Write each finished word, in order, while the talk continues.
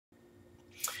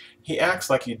He acts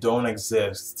like you don't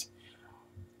exist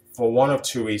for one of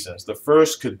two reasons. The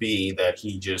first could be that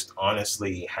he just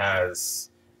honestly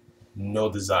has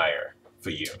no desire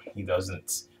for you. He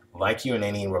doesn't like you in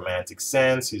any romantic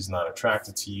sense. He's not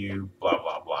attracted to you, blah,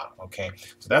 blah, blah. Okay?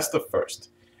 So that's the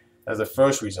first. That's the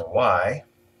first reason why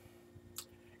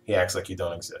he acts like you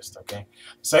don't exist. Okay?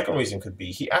 The second reason could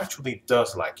be he actually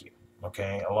does like you.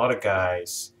 Okay? A lot of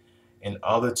guys, in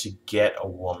order to get a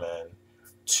woman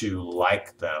to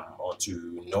like them or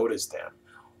to notice them,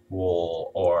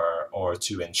 will or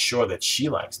to ensure that she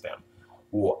likes them,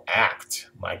 will act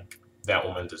like that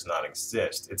woman does not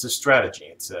exist. It's a strategy.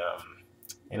 It's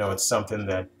it's something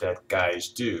that guys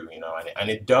do, and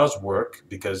it does work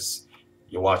because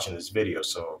you're watching this video,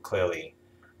 so clearly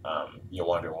you're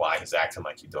wondering why he's acting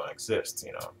like you don't exist.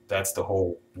 That's the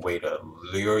whole way to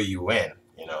lure you in.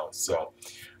 So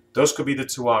those could be the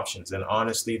two options, and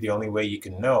honestly, the only way you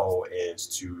can know is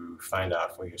to find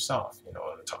out for yourself. And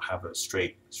to have a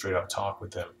straight up talk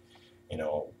with him.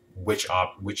 Which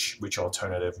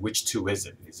alternative, which two is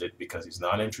it? Is it because he's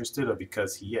not interested or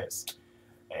because he is?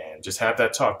 And just have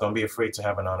that talk. Don't be afraid to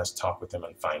have an honest talk with him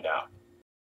and find out.